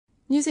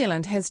New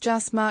Zealand has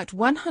just marked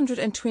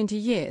 120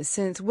 years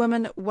since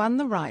women won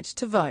the right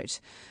to vote.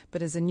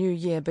 But as a new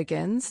year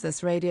begins,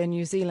 this Radio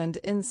New Zealand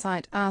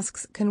Insight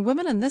asks, can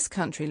women in this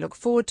country look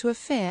forward to a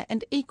fair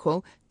and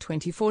equal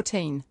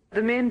 2014?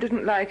 The men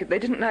didn't like it. They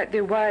didn't like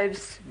their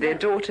wives, their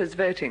daughters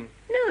voting.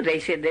 No, they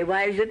said their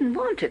wives didn't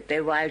want it.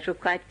 Their wives were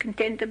quite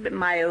content. But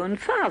my own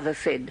father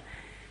said,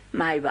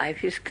 my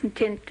wife is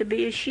content to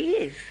be as she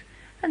is.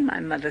 And my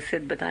mother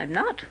said, but I'm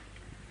not.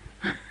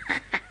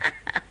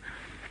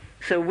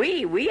 So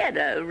we had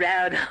a row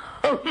at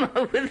home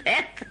over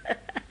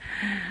that.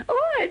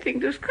 I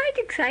think it was quite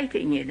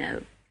exciting, you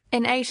know.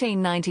 In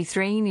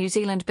 1893, New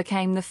Zealand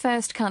became the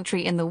first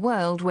country in the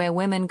world where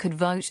women could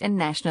vote in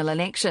national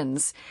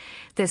elections.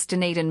 This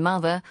Dunedin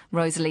mother,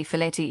 Rosalie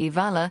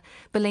Feleti-Ivala,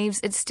 believes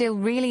it's still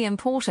really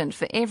important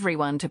for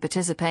everyone to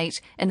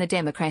participate in the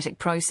democratic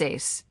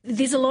process.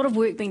 There's a lot of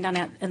work being done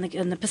out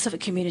in the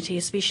Pacific community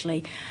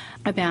especially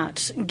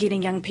about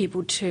getting young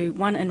people to,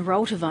 one,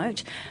 enrol to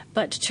vote,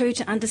 but two,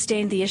 to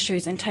understand the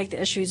issues and take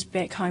the issues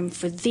back home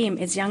for them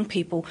as young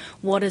people,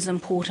 what is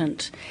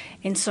important.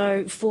 And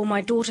so for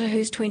my daughter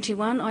who's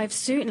 21, I've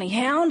certainly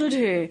hounded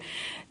her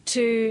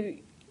to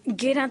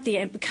get out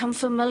there and become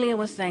familiar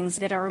with things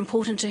that are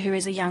important to her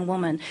as a young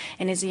woman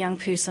and as a young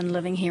person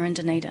living here in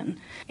Dunedin,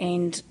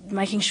 and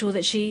making sure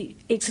that she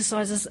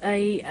exercises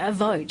a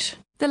vote.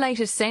 The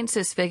latest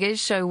census figures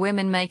show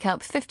women make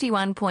up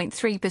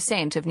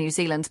 51.3% of New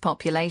Zealand's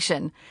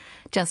population.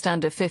 Just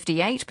under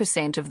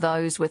 58% of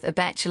those with a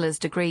bachelor's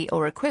degree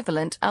or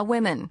equivalent are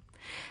women.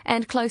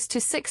 And close to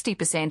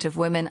 60% of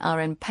women are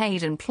in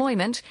paid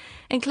employment,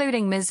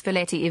 including Ms.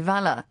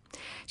 Feleti-Ivala.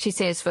 She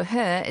says for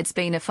her it's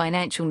been a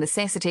financial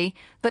necessity,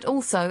 but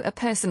also a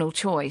personal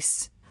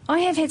choice. I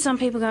have had some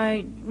people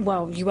go,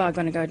 well, you are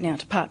going to go now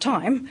to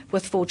part-time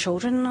with 4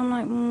 children, and I'm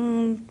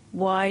like,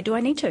 why do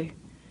I need to?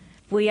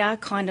 We are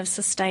kind of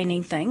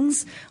sustaining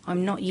things.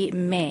 I'm not yet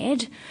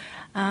mad.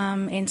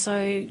 And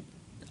so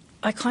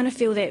I kind of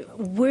feel that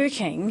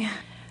working,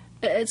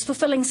 it's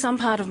fulfilling some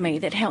part of me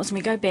that helps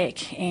me go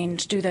back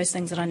and do those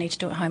things that I need to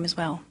do at home as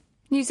well.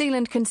 New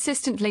Zealand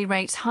consistently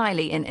rates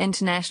highly in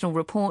international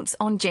reports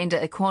on gender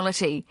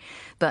equality.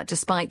 But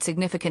despite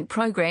significant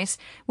progress,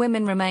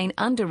 women remain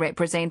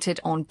underrepresented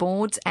on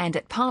boards and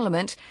at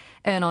Parliament,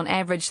 earn on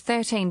average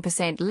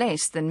 13%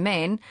 less than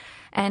men,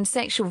 and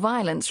sexual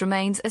violence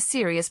remains a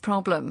serious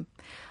problem.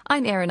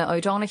 I'm Erina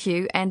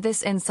O'Donoghue, and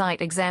this Insight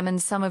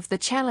examines some of the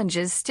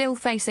challenges still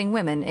facing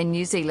women in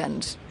New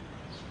Zealand.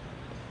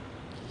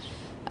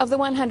 Of the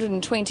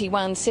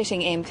 121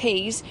 sitting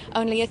MPs,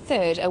 only a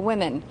third are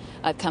women.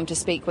 I've come to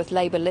speak with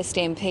Labour List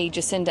MP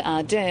Jacinda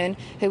Ardern,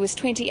 who was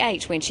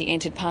 28 when she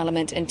entered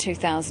Parliament in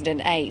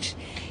 2008.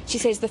 She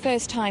says the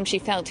first time she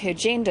felt her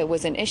gender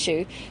was an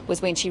issue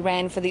was when she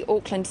ran for the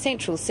Auckland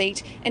Central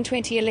seat in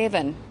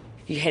 2011.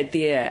 You had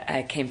there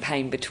a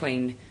campaign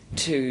between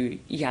 2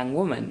 young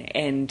women,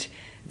 and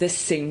this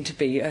seemed to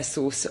be a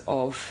source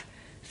of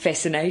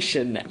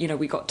fascination. You know,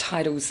 we got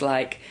titles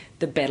like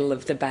The Battle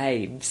of the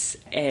Babes,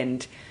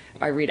 and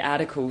I read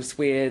articles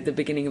where the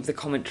beginning of the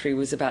commentary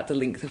was about the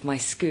length of my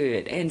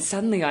skirt, and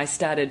suddenly I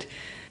started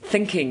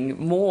thinking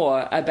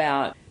more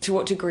about to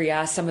what degree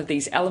are some of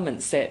these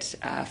elements that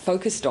are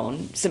focused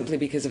on simply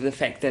because of the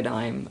fact that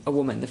I'm a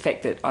woman, the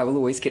fact that I will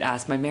always get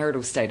asked my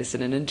marital status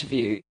in an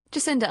interview.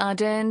 Jacinda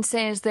Ardern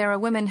says there are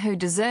women who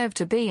deserve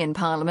to be in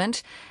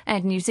Parliament,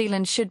 and New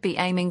Zealand should be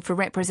aiming for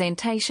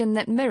representation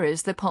that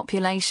mirrors the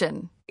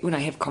population. When I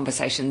have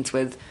conversations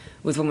with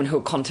women who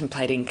are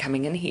contemplating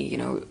coming in here, you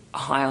know,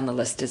 high on the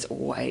list is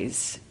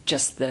always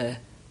just the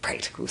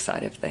practical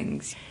side of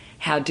things.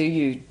 How do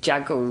you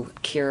juggle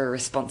carer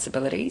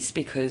responsibilities?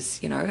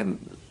 Because, you know,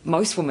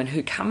 most women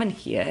who come in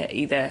here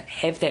either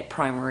have that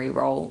primary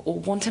role or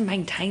want to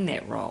maintain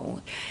that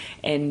role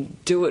and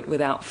do it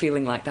without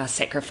feeling like they're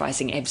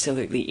sacrificing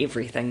absolutely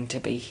everything to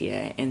be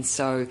here. And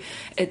so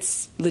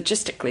it's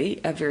logistically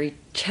a very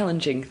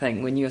challenging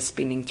thing when you're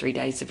spending 3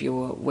 days of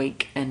your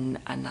week in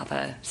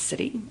another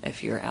city,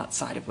 if you're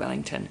outside of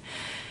Wellington.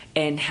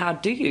 And how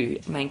do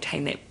you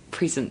maintain that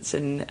presence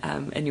in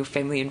your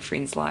family and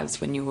friends' lives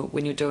when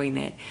you're doing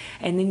that?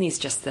 And then there's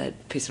just the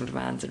personal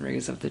demands and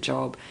rigors of the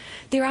job.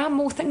 There are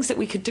more things that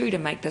we could do to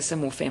make this a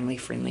more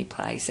family-friendly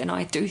place, and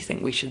I do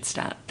think we should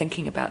start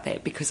thinking about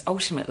that, because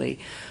ultimately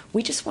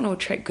we just want to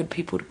attract good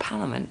people to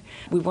Parliament.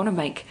 We want to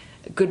make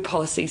good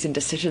policies and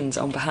decisions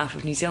on behalf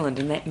of New Zealand,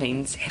 and that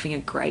means having a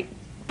great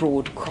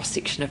broad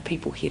cross-section of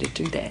people here to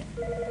do that.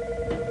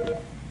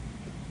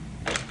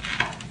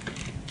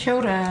 Kia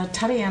ora,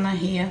 Tariana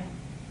here.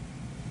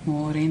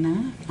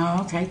 Morena.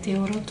 Okay, te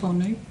ora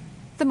tonu.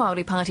 The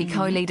Māori Party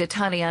co-leader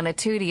Tariana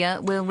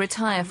Turia will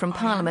retire from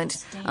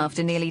Parliament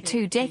after nearly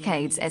 2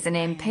 decades as an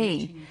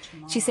MP.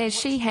 She says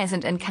she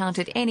hasn't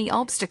encountered any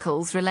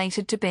obstacles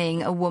related to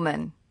being a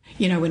woman.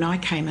 You know, when I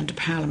came into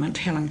Parliament,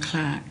 Helen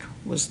Clark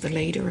was the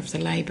leader of the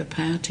Labour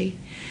Party.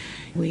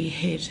 We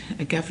had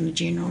a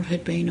Governor-General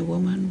who'd been a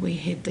woman. We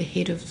had the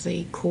head of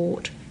the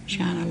court,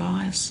 Sian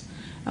Elias,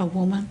 a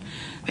woman.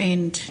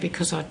 And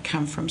because I'd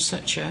come from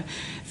such a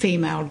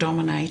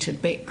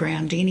female-dominated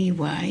background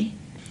anyway,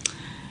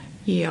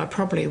 Yeah, I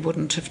probably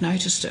wouldn't have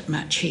noticed it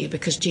much here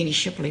because Jenny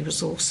Shipley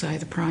was also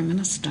the Prime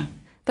Minister.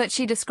 But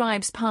she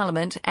describes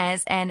Parliament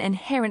as an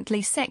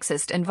inherently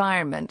sexist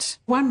environment.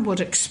 One would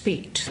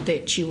expect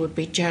that you would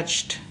be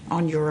judged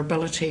on your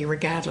ability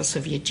regardless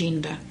of your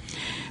gender.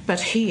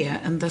 But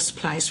here, in this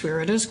place where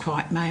it is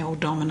quite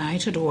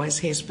male-dominated, always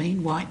has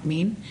been, white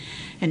men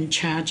in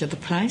charge of the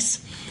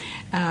place,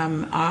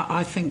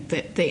 I think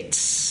that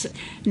that's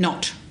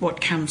not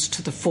what comes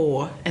to the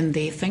fore in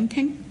their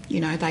thinking. You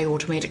know, they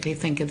automatically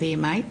think of their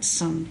mates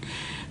and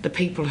the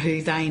people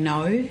who they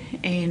know,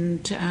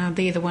 and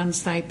they're the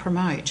ones they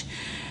promote.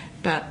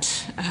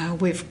 But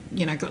we've,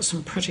 got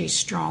some pretty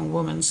strong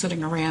women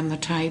sitting around the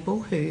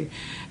table who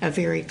are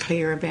very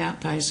clear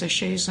about those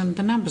issues, and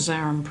the numbers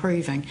are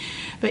improving.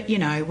 But,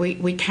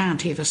 we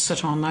can't ever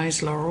sit on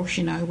those laurels.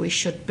 We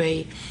should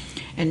be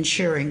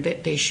ensuring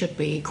that there should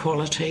be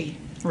equality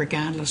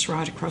regardless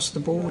right across the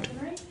board.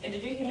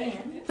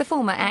 The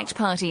former ACT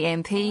Party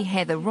MP,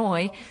 Heather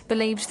Roy,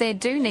 believes there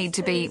do need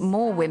to be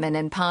more women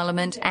in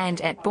Parliament and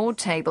at board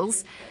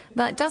tables,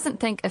 but doesn't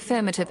think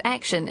affirmative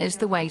action is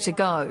the way to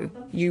go.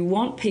 You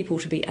want people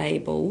to be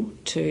able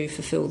to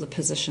fulfil the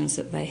positions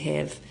that they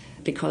have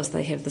because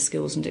they have the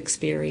skills and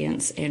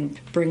experience and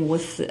bring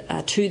with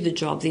to the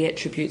job the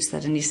attributes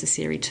that are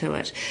necessary to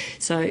it.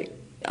 So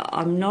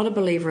I'm not a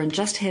believer in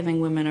just having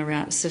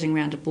women sitting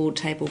around a board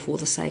table for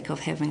the sake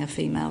of having a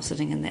female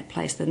sitting in that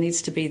place. There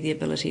needs to be the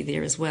ability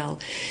there as well.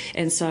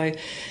 And so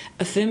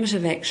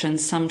affirmative action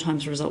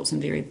sometimes results in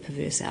very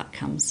perverse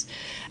outcomes.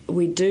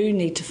 We do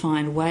need to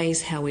find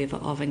ways, however,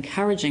 of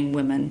encouraging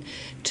women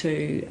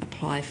to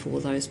apply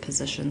for those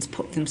positions,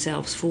 put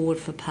themselves forward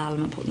for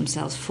Parliament, put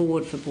themselves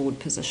forward for board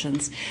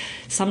positions.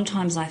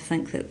 Sometimes I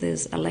think that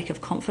there's a lack of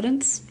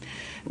confidence.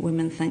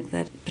 Women think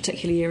that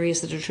particularly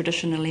areas that are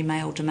traditionally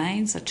male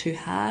domains are too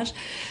hard,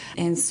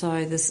 and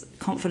so there's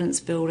confidence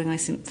building, I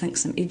think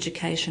some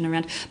education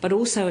around, but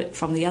also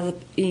from the other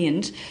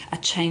end, a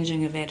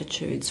changing of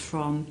attitudes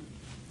from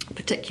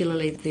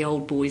particularly the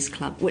old boys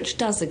club, which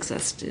does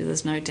exist.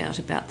 There's no doubt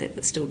about that.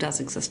 That still does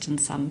exist in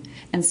some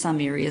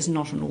areas,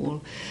 not in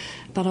all.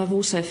 But I've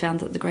also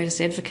found that the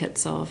greatest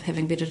advocates of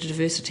having better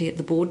diversity at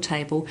the board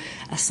table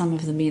are some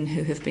of the men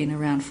who have been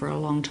around for a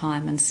long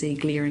time and see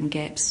glaring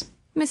gaps.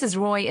 Mrs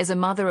Roy is a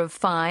mother of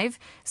 5,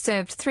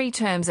 served 3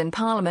 terms in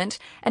Parliament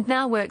and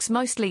now works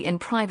mostly in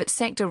private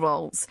sector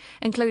roles,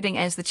 including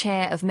as the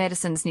chair of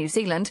Medicines New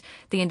Zealand,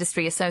 the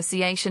industry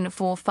association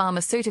for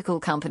pharmaceutical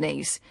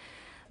companies.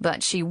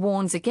 But she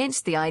warns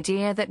against the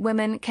idea that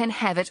women can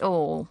have it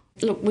all.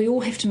 Look, we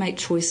all have to make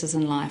choices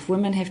in life.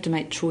 Women have to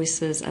make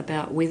choices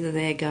about whether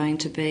they're going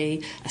to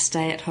be a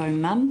stay-at-home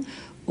mum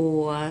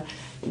or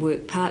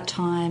work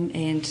part-time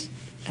and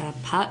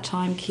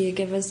part-time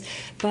caregivers,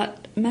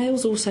 but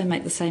males also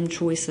make the same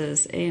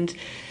choices. And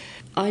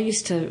I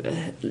used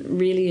to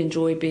really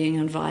enjoy being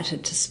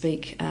invited to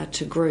speak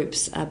to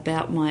groups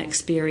about my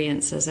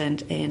experiences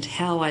and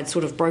how I'd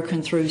sort of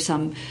broken through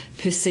some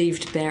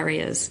perceived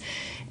barriers.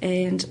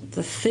 And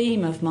the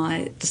theme of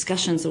my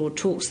discussions or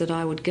talks that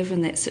I would give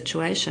in that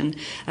situation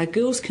are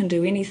girls can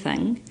do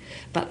anything,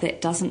 but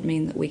that doesn't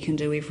mean that we can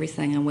do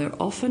everything. And we're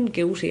often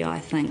guilty, I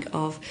think,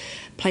 of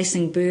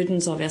placing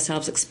burdens of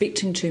ourselves,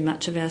 expecting too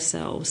much of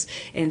ourselves,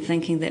 and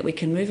thinking that we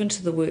can move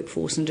into the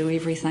workforce and do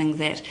everything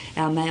that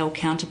our male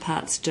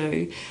counterparts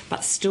do,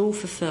 but still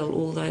fulfil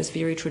all those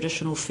very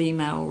traditional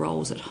female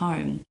roles at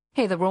home.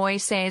 Heather Roy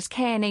says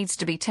care needs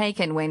to be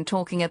taken when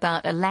talking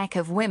about a lack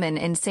of women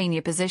in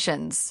senior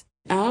positions.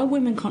 Are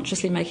women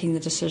consciously making the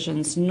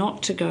decisions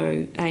not to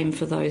go aim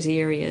for those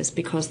areas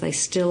because they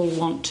still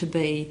want to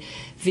be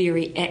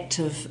very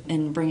active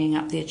in bringing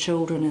up their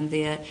children and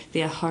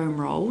their home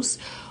roles?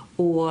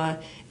 Or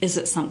is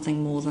it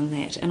something more than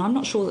that? And I'm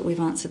not sure that we've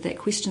answered that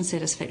question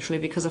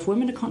satisfactorily, because if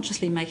women are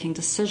consciously making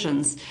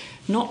decisions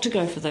not to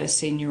go for those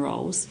senior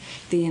roles,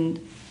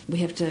 then we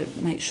have to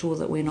make sure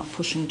that we're not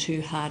pushing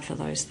too hard for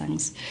those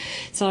things.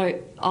 So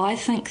I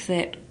think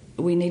that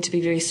we need to be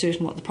very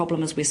certain what the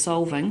problem is we're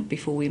solving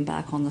before we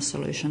embark on the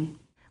solution.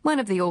 One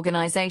of the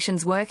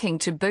organisations working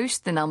to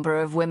boost the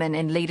number of women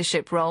in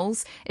leadership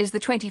roles is the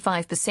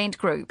 25%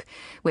 group,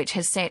 which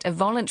has set a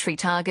voluntary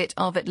target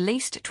of at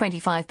least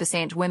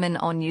 25% women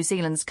on New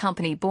Zealand's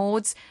company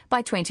boards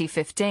by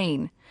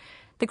 2015.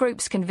 The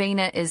group's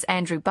convener is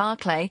Andrew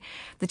Barclay,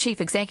 the chief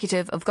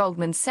executive of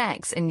Goldman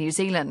Sachs in New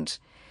Zealand.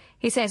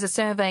 He says a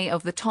survey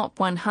of the top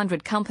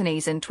 100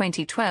 companies in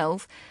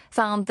 2012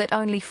 found that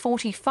only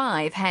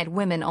 45 had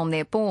women on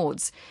their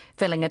boards,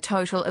 filling a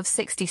total of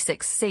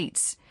 66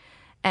 seats.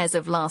 As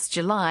of last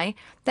July,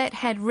 that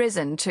had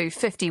risen to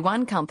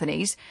 51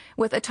 companies,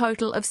 with a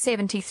total of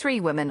 73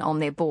 women on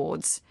their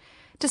boards.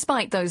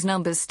 Despite those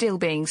numbers still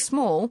being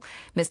small,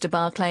 Mr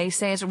Barclay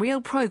says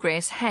real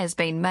progress has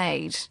been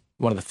made.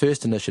 One of the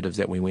first initiatives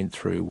that we went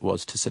through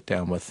was to sit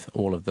down with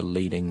all of the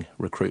leading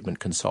recruitment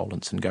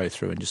consultants and go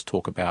through and just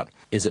talk about,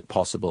 is it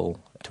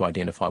possible to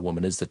identify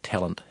women? Is the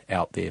talent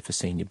out there for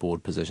senior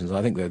board positions? And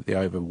I think that the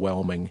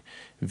overwhelming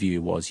view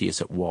was,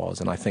 yes, it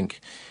was. And I think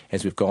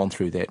as we've gone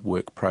through that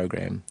work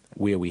program,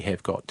 where we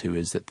have got to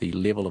is that the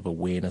level of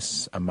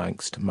awareness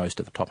amongst most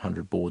of the top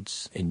 100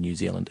 boards in New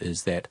Zealand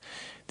is that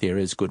there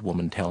is good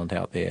woman talent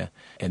out there,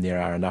 and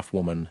there are enough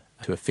women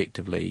to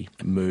effectively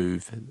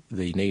move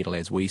the needle,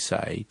 as we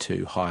say,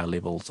 to higher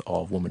levels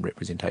of women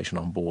representation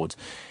on boards.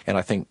 And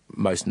I think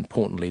most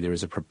importantly there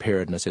is a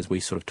preparedness, as we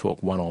sort of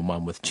talk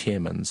one-on-one with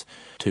chairmans,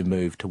 to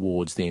move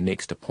towards their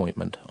next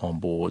appointment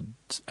on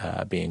boards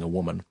being a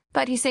woman.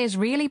 But he says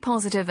really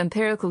positive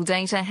empirical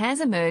data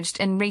has emerged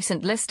in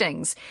recent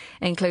listings,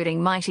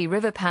 including Mighty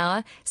River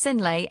Power,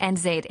 Synlait and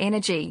Z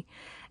Energy.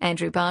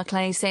 Andrew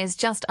Barclay says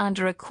just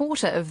under a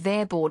quarter of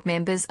their board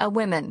members are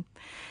women.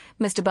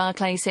 Mr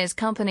Barclay says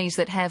companies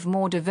that have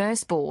more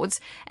diverse boards,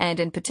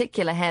 and in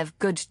particular have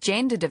good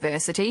gender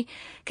diversity,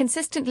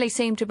 consistently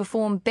seem to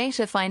perform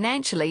better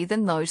financially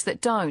than those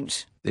that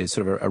don't. There's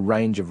sort of a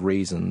range of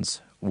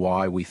reasons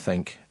why we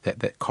think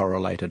that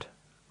correlated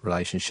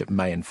relationship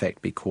may in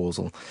fact be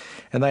causal.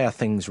 And they are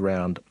things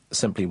around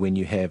simply when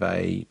you have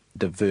a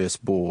diverse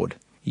board,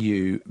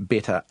 you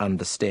better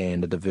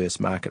understand a diverse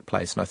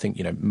marketplace. And I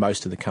think,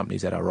 most of the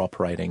companies that are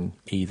operating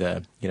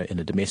either, in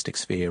a domestic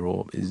sphere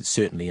or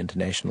certainly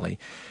internationally,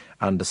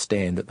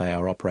 understand that they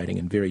are operating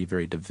in very,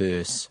 very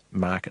diverse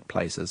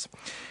marketplaces.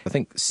 I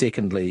think,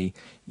 secondly,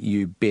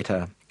 you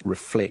better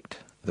reflect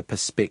the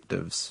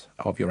perspectives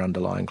of your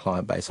underlying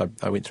client base.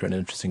 I went through an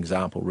interesting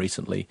example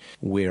recently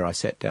where I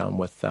sat down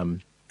with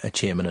a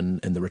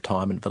chairman in the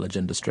retirement village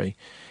industry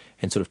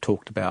and sort of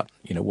talked about,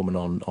 women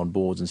on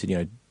boards and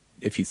said,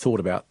 if you thought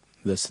about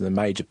this, the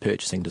major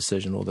purchasing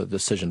decision or the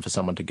decision for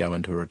someone to go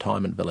into a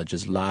retirement village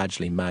is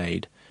largely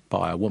made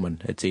by a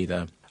woman. It's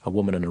either a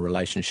woman in a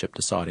relationship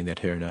deciding that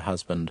her and her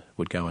husband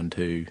would go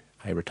into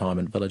a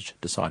retirement village,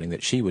 deciding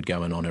that she would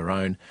go in on her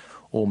own,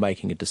 or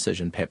making a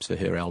decision perhaps for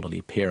her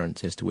elderly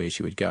parents as to where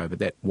she would go. But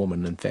that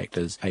woman, in fact,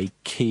 is a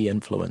key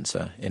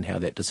influencer in how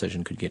that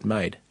decision could get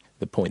made.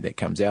 The point that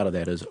comes out of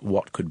that is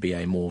what could be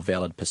a more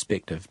valid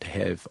perspective to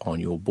have on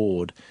your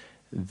board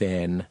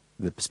than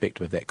the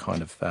perspective of that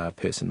kind of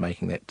person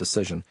making that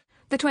decision.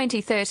 The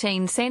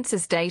 2013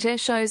 census data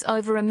shows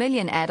over 1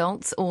 million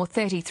adults, or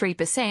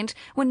 33%,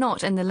 were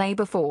not in the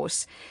labour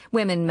force.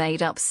 Women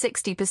made up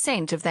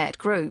 60% of that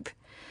group.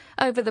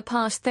 Over the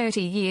past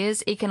 30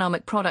 years,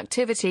 economic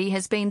productivity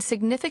has been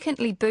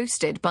significantly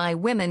boosted by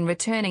women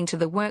returning to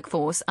the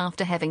workforce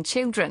after having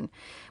children,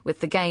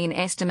 with the gain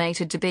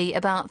estimated to be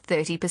about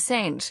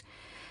 30%.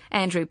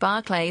 Andrew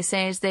Barclay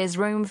says there's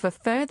room for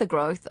further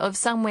growth of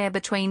somewhere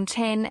between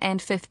 10 and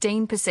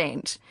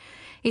 15%.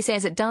 He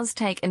says it does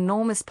take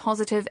enormous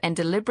positive and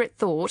deliberate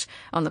thought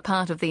on the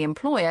part of the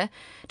employer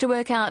to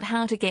work out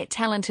how to get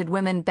talented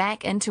women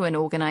back into an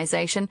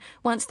organisation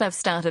once they've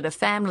started a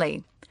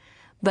family.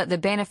 But the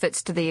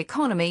benefits to the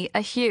economy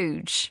are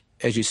huge.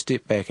 As you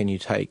step back and you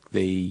take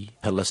the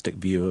holistic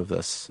view of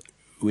this,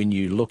 when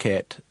you look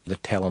at the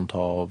talent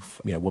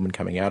of women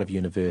coming out of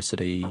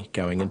university,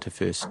 going into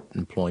first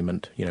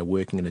employment,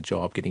 working in a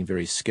job, getting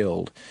very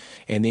skilled,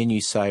 and then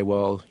you say,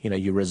 well,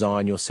 you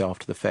resign yourself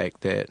to the fact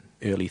that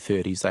early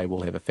 30s they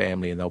will have a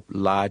family and they'll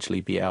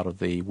largely be out of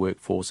the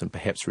workforce and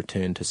perhaps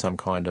return to some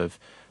kind of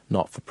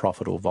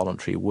not-for-profit or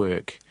voluntary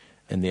work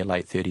in their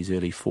late 30s,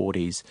 early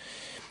 40s.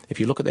 If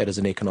you look at that as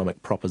an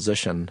economic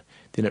proposition,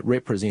 then it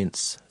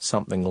represents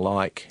something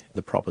like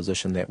the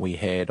proposition that we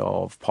had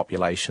of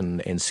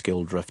population and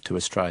skill drift to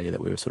Australia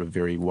that we were sort of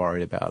very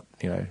worried about,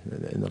 in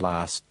the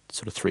last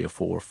sort of 3 or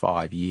 4 or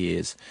 5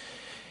 years.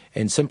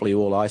 And simply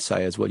all I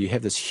say is, well, you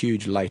have this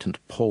huge latent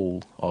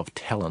pool of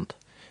talent,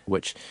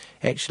 which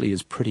actually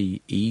is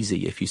pretty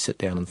easy if you sit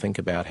down and think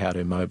about how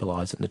to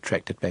mobilise it and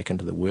attract it back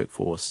into the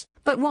workforce.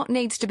 But what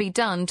needs to be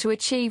done to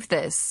achieve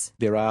this?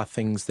 There are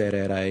things that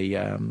at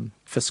a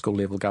fiscal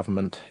level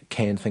government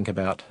can think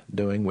about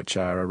doing, which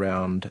are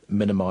around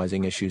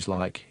minimising issues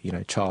like,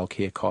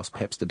 childcare costs,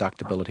 perhaps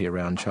deductibility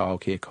around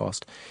childcare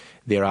cost.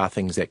 There are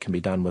things that can be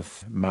done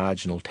with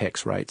marginal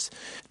tax rates.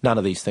 None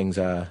of these things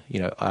are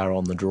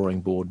on the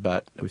drawing board,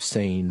 but we've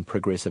seen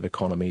progressive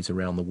economies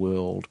around the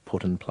world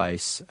put in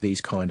place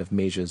these kind of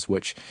measures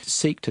which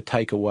seek to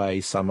take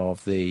away some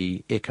of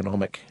the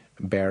economic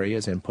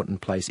barriers and put in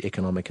place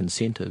economic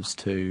incentives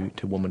to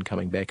women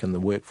coming back in the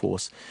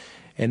workforce.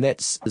 And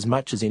that's as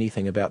much as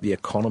anything about the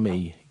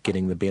economy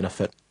getting the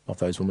benefit of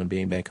those women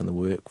being back in the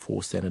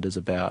workforce than it is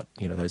about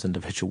those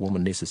individual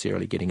women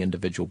necessarily getting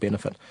individual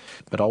benefit.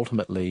 But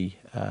ultimately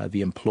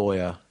the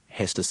employer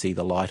has to see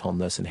the light on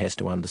this and has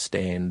to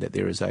understand that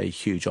there is a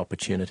huge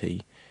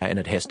opportunity and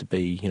it has to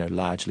be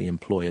largely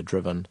employer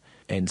driven.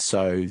 And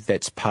so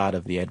that's part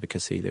of the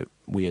advocacy that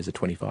we as a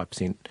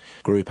 25%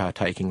 group are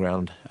taking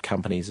around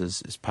companies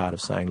as part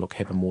of saying, look,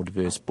 have a more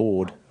diverse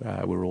board.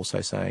 We're also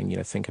saying,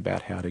 think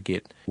about how to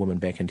get women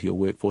back into your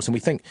workforce. And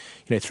we think,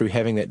 through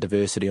having that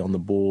diversity on the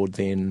board,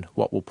 then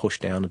what will push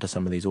down into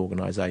some of these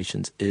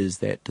organisations is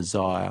that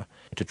desire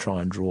to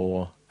try and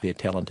draw their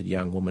talented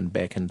young women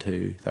back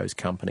into those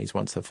companies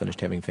once they've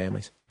finished having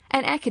families.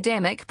 An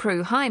academic,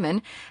 Prue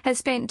Hyman, has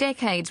spent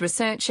decades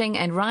researching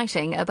and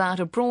writing about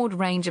a broad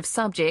range of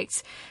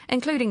subjects,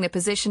 including the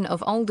position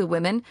of older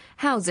women,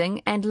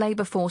 housing and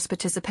labour force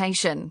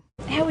participation.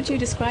 How would you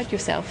describe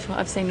yourself?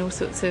 I've seen all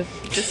sorts of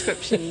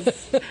descriptions.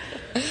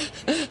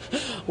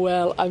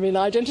 Well, I mean,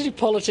 identity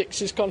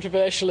politics is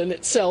controversial in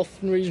itself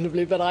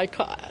reasonably, but I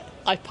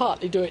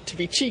partly do it to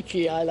be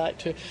cheeky. I like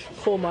to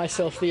call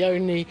myself the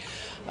only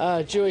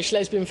Jewish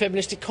lesbian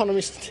feminist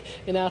economist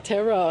in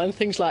Aotearoa and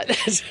things like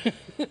that.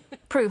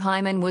 Prue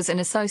Hyman was an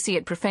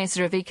Associate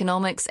Professor of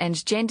Economics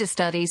and Gender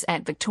Studies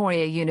at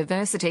Victoria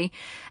University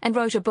and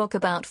wrote a book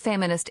about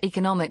feminist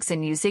economics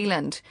in New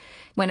Zealand.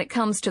 When it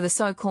comes to the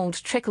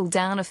so-called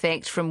trickle-down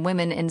effect from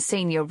women in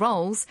senior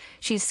roles,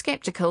 she's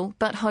sceptical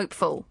but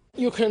hopeful.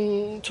 You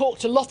can talk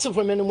to lots of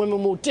women and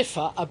women will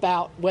differ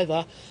about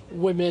whether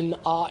women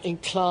are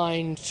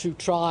inclined to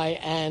try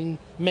and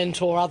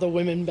mentor other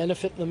women,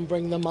 benefit them,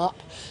 bring them up,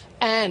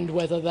 and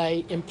whether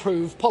they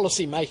improve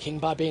policy making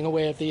by being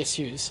aware of the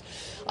issues.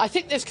 I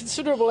think there's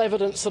considerable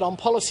evidence that on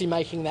policy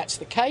making that's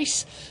the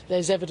case.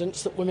 There's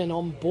evidence that women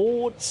on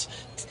boards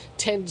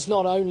tends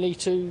not only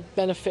to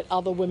benefit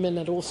other women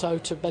and also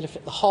to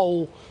benefit the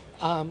whole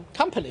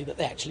company, that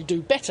they actually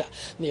do better.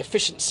 And the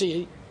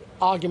efficiency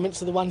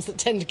arguments are the ones that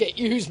tend to get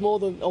used more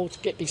than, or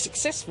to be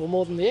successful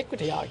more than the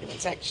equity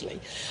arguments, actually.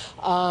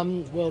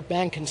 World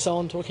Bank and so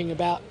on talking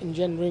about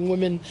engendering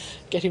women,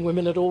 getting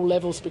women at all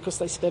levels because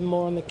they spend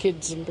more on the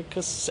kids and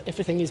because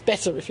everything is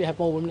better if you have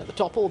more women at the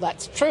top. All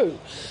that's true.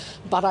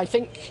 But I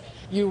think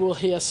you will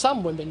hear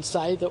some women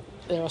say that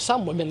there are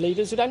some women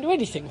leaders who don't do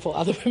anything for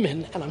other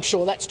women, and I'm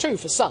sure that's true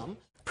for some.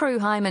 Prue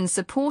Hyman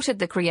supported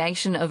the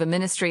creation of a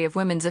Ministry of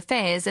Women's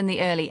Affairs in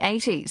the early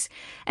 80s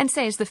and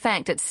says the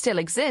fact it still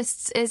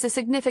exists is a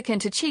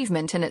significant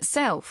achievement in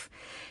itself.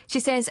 She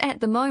says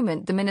at the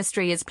moment the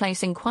ministry is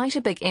placing quite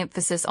a big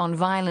emphasis on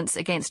violence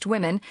against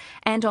women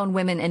and on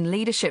women in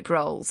leadership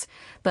roles,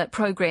 but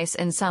progress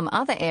in some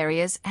other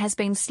areas has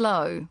been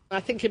slow. I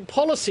think in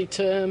policy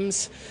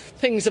terms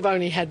things have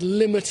only had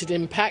limited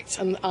impact,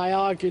 and I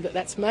argue that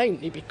that's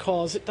mainly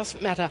because it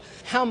doesn't matter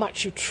how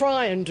much you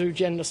try and do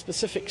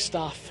gender-specific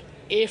stuff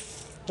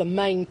if the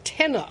main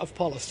tenor of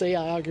policy,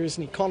 I argue as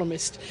an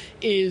economist,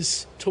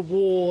 is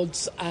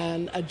towards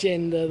an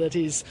agenda that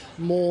is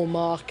more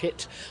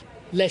market,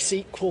 less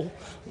equal,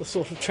 the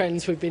sort of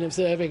trends we've been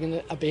observing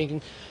and are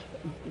being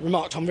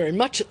remarked on very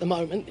much at the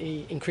moment,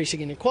 the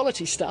increasing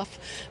inequality stuff,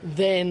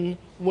 then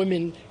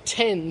women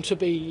tend to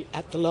be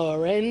at the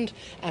lower end,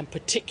 and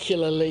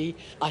particularly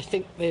I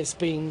think there's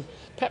been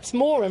perhaps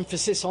more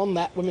emphasis on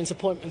that women's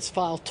appointments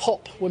file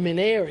top women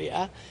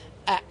area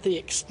at the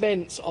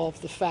expense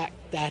of the fact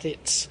that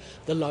it's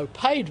the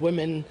low-paid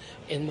women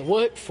in the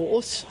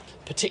workforce,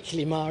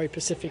 particularly Maori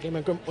Pacific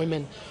immigrant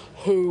women,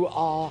 who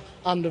are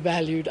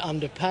undervalued,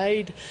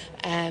 underpaid,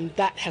 and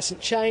that hasn't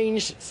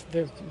changed. It's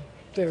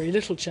very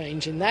little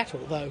change in that,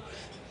 although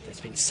there's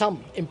been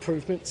some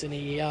improvements in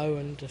EEO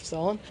and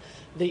so on.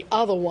 The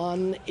other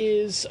one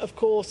is, of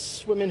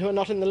course, women who are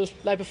not in the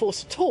labour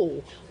force at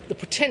all. The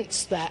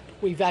pretence that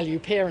we value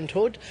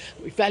parenthood,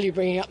 we value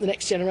bringing up the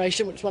next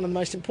generation, which is one of the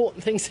most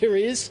important things there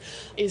is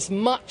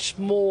much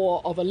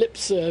more of a lip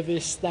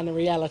service than a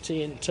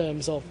reality in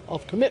terms of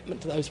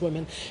commitment to those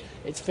women.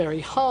 It's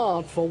very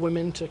hard for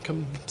women to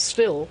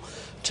still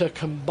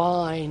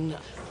combine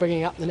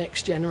bringing up the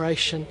next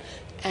generation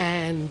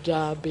and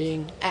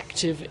being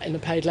active in the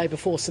paid labour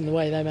force in the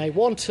way they may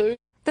want to.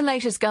 The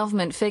latest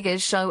government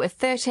figures show a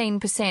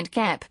 13%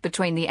 gap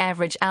between the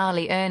average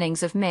hourly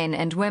earnings of men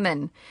and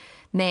women.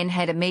 Men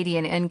had a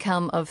median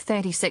income of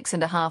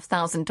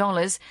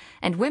 $36,500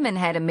 and women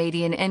had a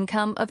median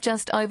income of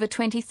just over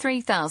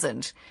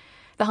 $23,000.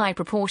 The high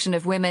proportion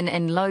of women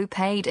in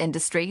low-paid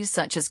industries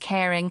such as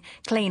caring,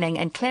 cleaning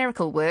and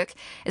clerical work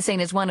is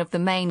seen as one of the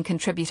main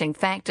contributing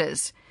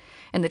factors.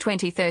 In the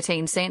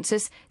 2013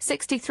 census,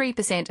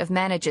 63% of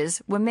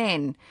managers were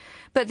men.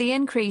 But the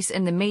increase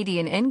in the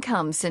median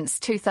income since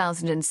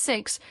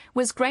 2006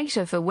 was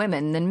greater for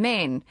women than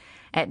men,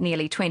 at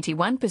nearly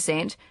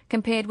 21%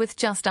 compared with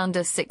just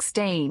under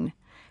 16%.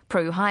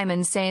 Prue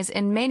Hyman says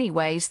in many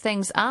ways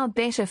things are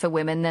better for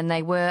women than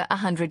they were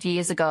 100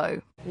 years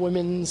ago.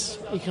 Women's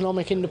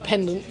economic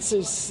independence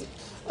is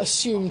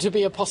assumed to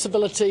be a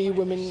possibility.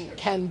 Women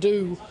can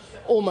do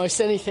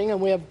almost anything, and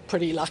we're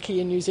pretty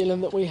lucky in New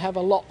Zealand that we have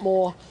a lot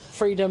more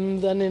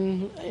freedom than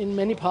in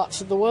many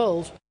parts of the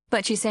world.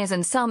 But she says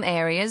in some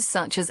areas,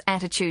 such as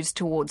attitudes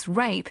towards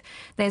rape,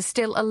 there's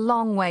still a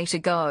long way to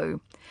go.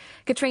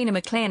 Katrina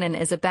McLennan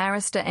is a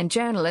barrister and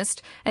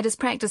journalist and has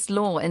practiced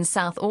law in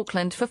South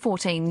Auckland for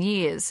 14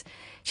 years.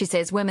 She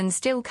says women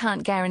still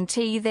can't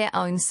guarantee their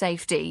own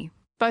safety.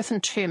 both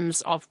in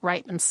terms of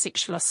rape and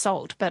sexual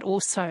assault, but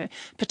also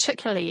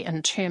particularly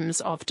in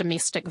terms of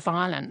domestic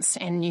violence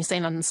and New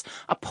Zealand's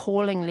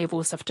appalling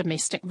levels of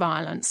domestic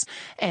violence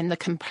and the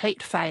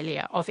complete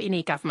failure of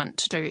any government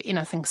to do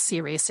anything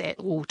serious at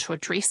all to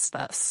address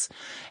this.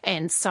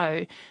 And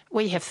so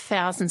we have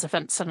thousands of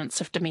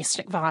incidents of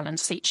domestic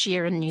violence each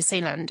year in New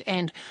Zealand,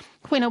 and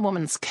when a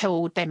woman's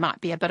killed, there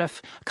might be a bit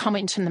of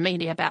comment in the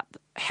media about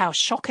how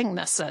shocking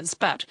this is,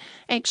 but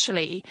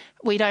actually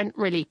we don't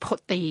really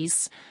put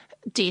these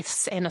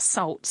deaths and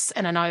assaults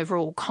in an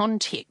overall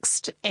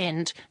context,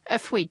 and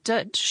if we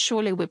did,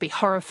 surely we'd be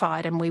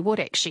horrified and we would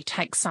actually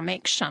take some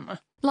action.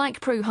 Like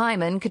Prue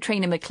Hyman,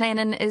 Katrina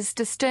McLennan is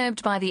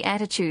disturbed by the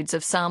attitudes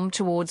of some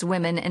towards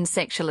women in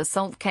sexual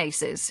assault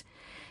cases.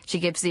 She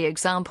gives the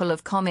example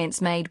of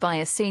comments made by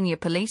a senior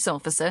police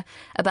officer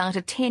about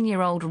a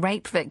 10-year-old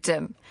rape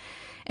victim.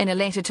 In a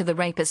letter to the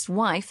rapist's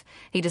wife,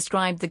 he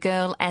described the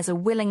girl as a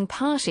willing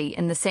party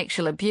in the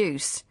sexual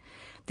abuse.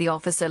 The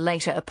officer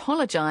later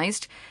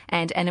apologised,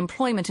 and an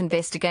employment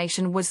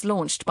investigation was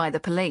launched by the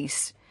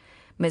police.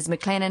 Ms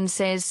McLennan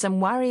says some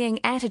worrying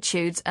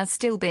attitudes are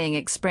still being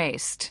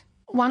expressed.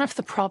 One of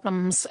the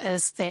problems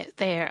is that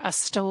there are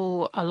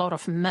still a lot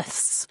of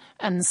myths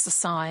in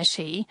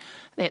society,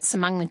 that's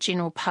among the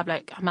general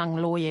public, among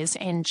lawyers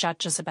and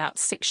judges, about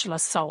sexual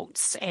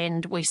assaults,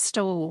 and we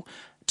still,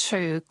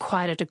 to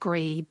quite a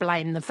degree,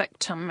 blame the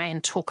victim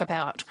and talk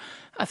about,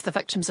 if the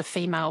victim's a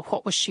female,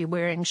 what was she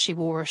wearing? She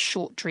wore a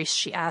short dress,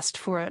 she asked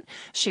for it.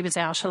 She was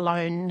out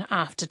alone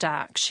after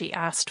dark, she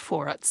asked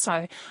for it.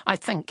 So I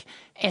think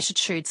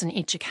attitudes and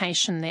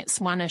education, that's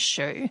one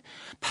issue.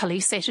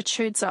 Police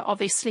attitudes are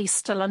obviously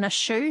still an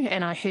issue,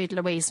 and I heard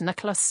Louise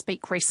Nicholas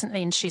speak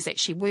recently, and she's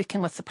actually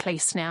working with the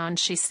police now, and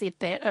she said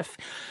that if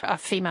a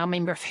female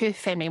member of her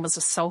family was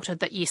assaulted,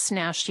 that yes,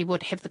 now she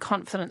would have the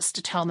confidence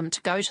to tell them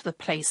to go to the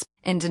police.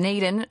 In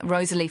Dunedin,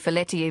 Rosalie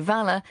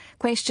Feletti-Evala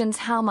questions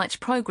how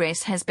much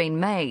progress has been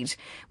made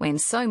when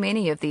so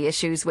many of the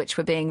issues which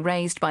were being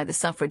raised by the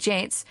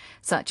suffragettes,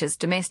 such as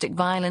domestic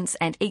violence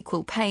and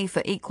equal pay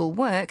for equal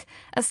work,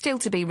 are still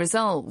to be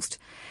resolved.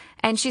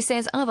 And she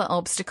says other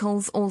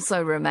obstacles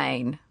also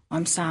remain.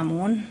 I'm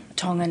Samoan,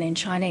 Tongan and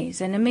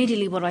Chinese, and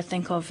immediately what I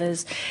think of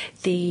is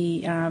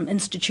the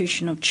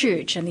institution of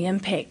church and the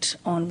impact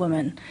on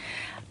women.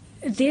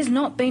 There's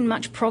not been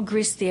much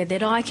progress there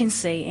that I can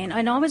see, and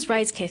I was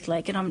raised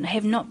Catholic and I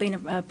have not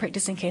been a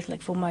practising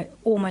Catholic for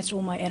almost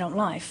all my adult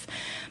life.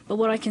 But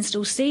what I can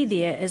still see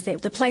there is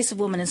that the place of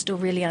women is still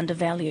really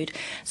undervalued.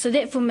 So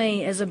that for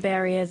me is a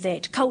barrier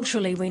that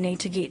culturally we need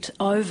to get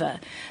over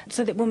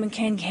so that women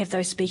can have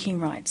those speaking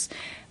rights.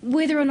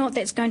 Whether or not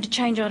that's going to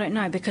change, I don't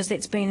know, because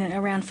that's been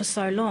around for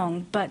so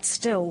long. But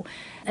still,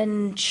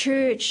 in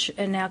church,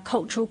 in our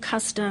cultural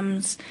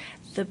customs,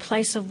 the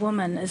place of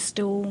women is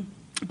still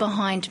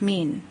behind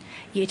men,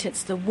 yet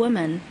it's the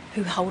women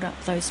who hold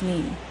up those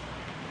men.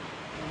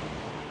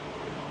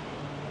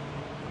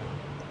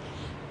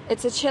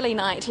 It's a chilly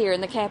night here in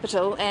the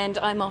capital, and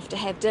I'm off to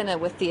have dinner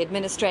with the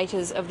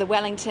administrators of the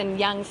Wellington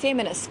Young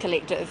Feminist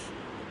Collective.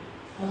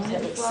 Oh,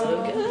 that looks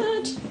so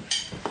good.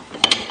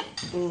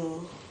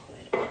 Ooh,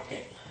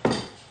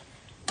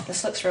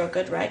 this looks real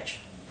good, Rach.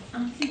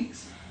 I think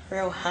so.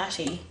 Real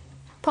hearty.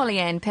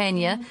 Pollyanne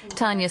Pena,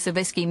 Tanya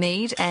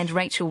Sawicki-Mead and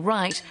Rachel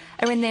Wright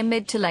are in their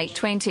mid to late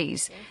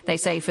 20s. They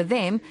say for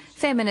them,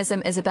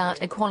 feminism is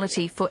about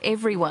equality for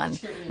everyone,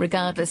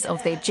 regardless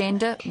of their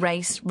gender,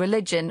 race,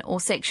 religion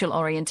or sexual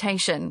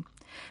orientation.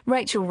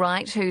 Rachel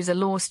Wright, who's a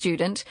law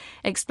student,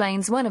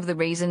 explains one of the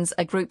reasons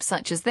a group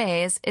such as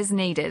theirs is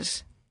needed.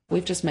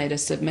 We've just made a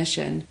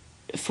submission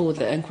for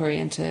the inquiry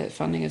into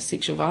funding of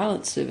sexual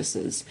violence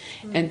services,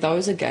 and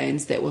those are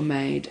gains that were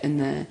made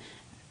in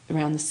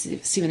around the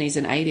 70s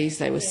and 80s.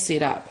 They were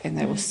set up and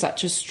they were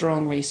such a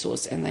strong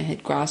resource, and they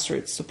had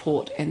grassroots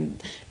support,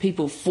 and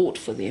people fought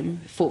for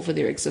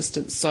their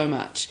existence so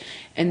much.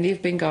 And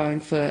they've been going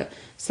for,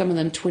 some of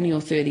them, 20 or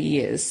 30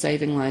 years,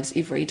 saving lives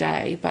every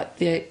day, but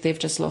they've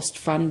just lost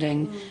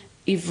funding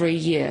every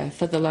year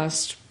for the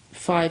last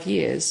 5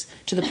 years,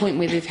 to the point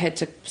where they've had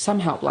to,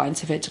 some helplines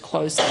have had to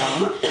close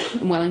down,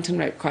 and Wellington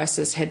Rape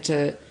Crisis had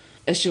to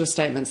issue a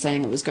statement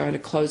saying it was going to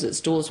close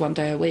its doors one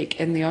day a week,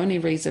 and the only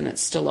reason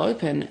it's still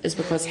open is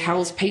because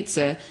Hell's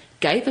Pizza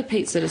gave a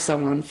pizza to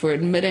someone for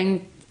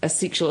admitting a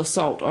sexual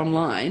assault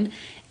online,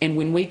 and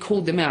when we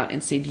called them out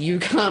and said you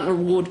can't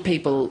reward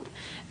people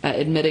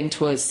admitting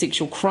to a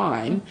sexual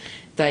crime,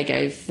 they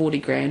gave 40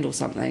 grand or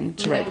something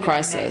to Rape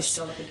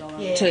Crisis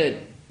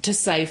to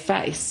save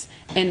face.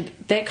 And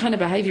that kind of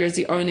behaviour is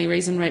the only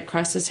reason Rape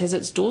Crisis has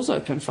its doors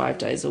open 5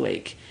 days a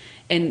week.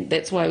 And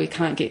that's why we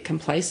can't get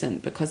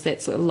complacent, because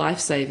that's a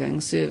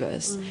life-saving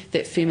service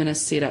that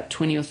feminists set up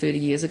 20 or 30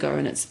 years ago,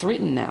 and it's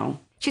threatened now.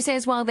 She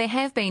says while there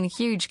have been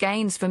huge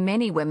gains for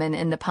many women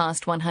in the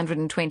past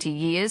 120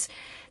 years,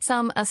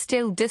 some are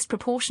still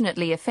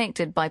disproportionately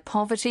affected by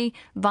poverty,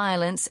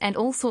 violence and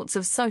all sorts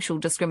of social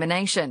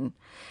discrimination.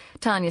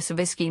 Tanya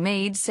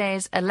Sawicki-Mead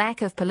says a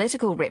lack of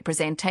political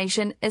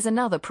representation is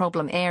another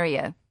problem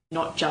area.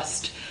 Not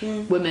just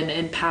women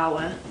in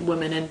power,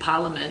 women in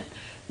parliament,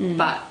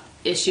 but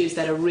issues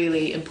that are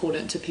really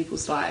important to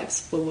people's lives,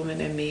 for women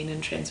and men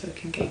and trans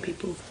folk and gay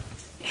people.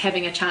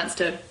 Having a chance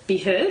to be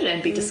heard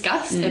and be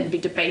discussed and be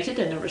debated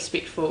in a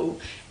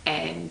respectful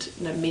and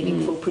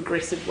meaningful,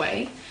 progressive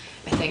way.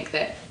 I think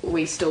that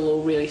we still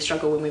all really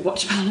struggle when we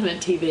watch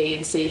Parliament TV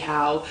and see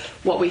how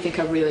what we think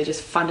are really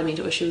just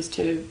fundamental issues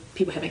to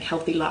people having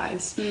healthy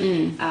lives,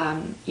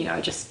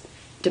 just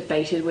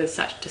debated with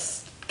such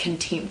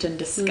contempt and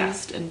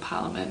disgust in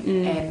Parliament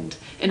and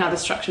in other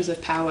structures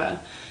of power,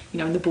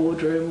 in the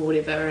boardroom or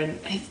whatever. And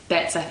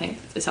that's, I think,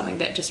 is something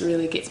that just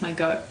really gets my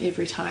goat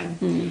every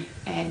time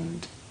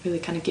and really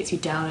kind of gets you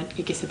down,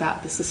 I guess,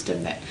 about the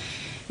system that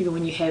even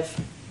when you have,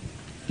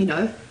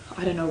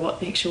 I don't know what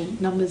the actual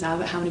numbers are,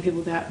 but how many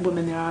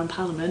women there are in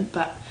Parliament,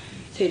 but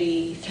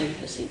 33%.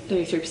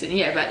 33%,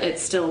 yeah, but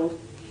it's still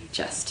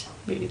just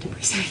really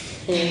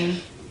depressing.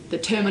 The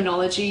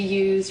terminology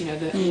used,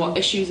 what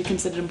issues are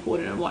considered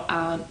important and what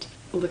aren't,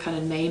 all the kind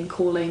of name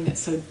calling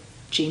that's so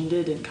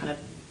gendered and kind of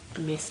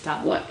messed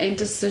up. And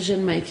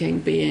decision making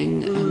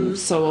being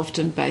so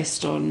often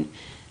based on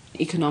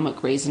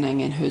economic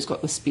reasoning and who's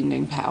got the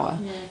spending power.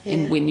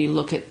 And when you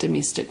look at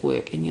domestic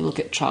work and you look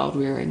at child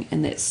rearing,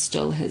 and that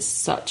still has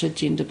such a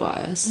gender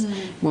bias,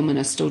 women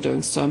are still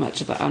doing so much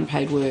of the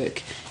unpaid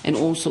work and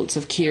all sorts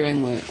of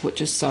caring work,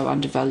 which is so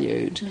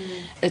undervalued.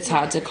 It's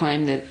hard to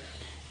claim that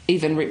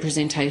even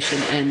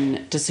representation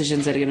in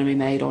decisions that are going to be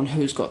made on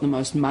who's got the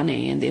most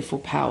money and therefore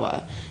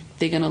power,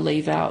 they're going to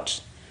leave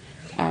out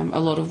a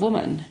lot of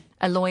women.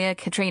 A lawyer,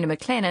 Katrina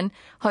McLennan,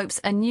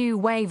 hopes a new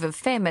wave of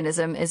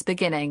feminism is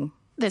beginning.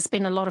 There's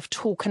been a lot of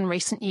talk in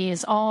recent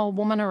years,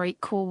 women are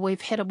equal, we've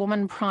had a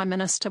woman Prime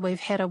Minister, we've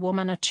had a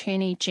woman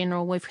Attorney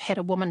General, we've had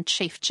a woman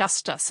Chief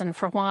Justice, and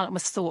for a while it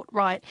was thought,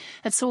 right,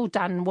 it's all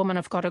done, women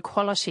have got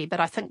equality, but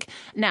I think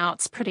now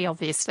it's pretty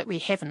obvious that we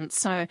haven't.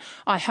 So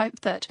I hope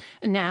that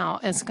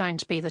now is going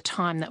to be the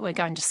time that we're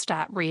going to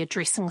start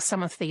readdressing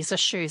some of these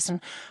issues.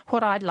 And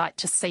what I'd like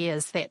to see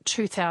is that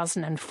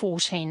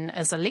 2014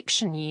 is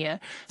election year,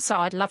 so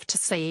I'd love to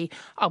see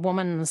a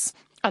woman's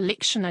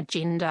election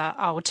agenda,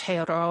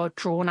 Aotearoa,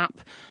 drawn up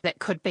that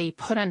could be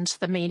put into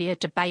the media,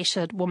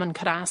 debated. Women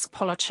could ask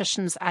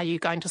politicians, are you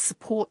going to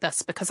support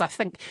this? Because I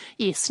think,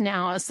 yes,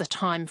 now is the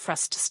time for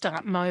us to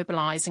start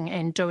mobilising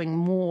and doing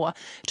more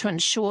to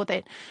ensure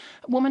that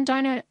women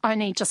don't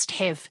only just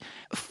have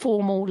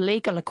formal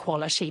legal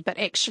equality, but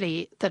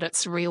actually that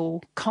it's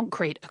real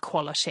concrete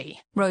equality.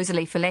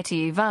 Rosalie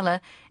Feleti-Uvala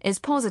is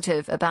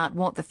positive about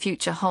what the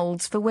future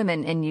holds for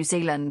women in New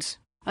Zealand.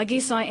 I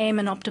guess I am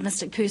an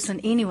optimistic person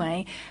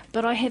anyway,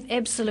 but I have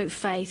absolute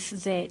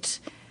faith that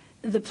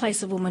the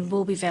place of women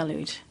will be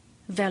valued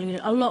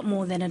a lot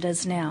more than it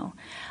is now.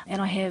 And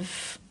I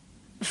have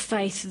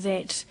faith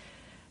that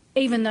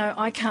even though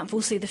I can't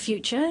foresee the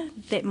future,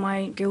 that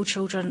my girl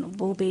children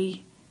will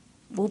be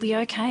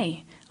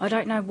okay. I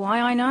don't know why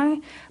I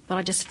know, but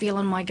I just feel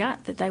in my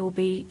gut that they will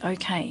be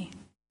okay.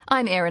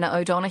 I'm Erina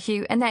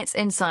O'Donoghue, and that's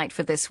Insight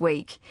for this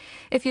week.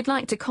 If you'd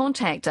like to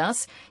contact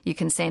us, you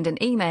can send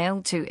an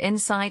email to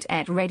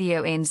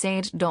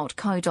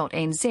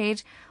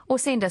insight@radionz.co.nz or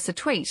send us a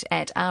tweet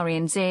at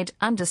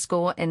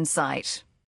 @RNZ_insight.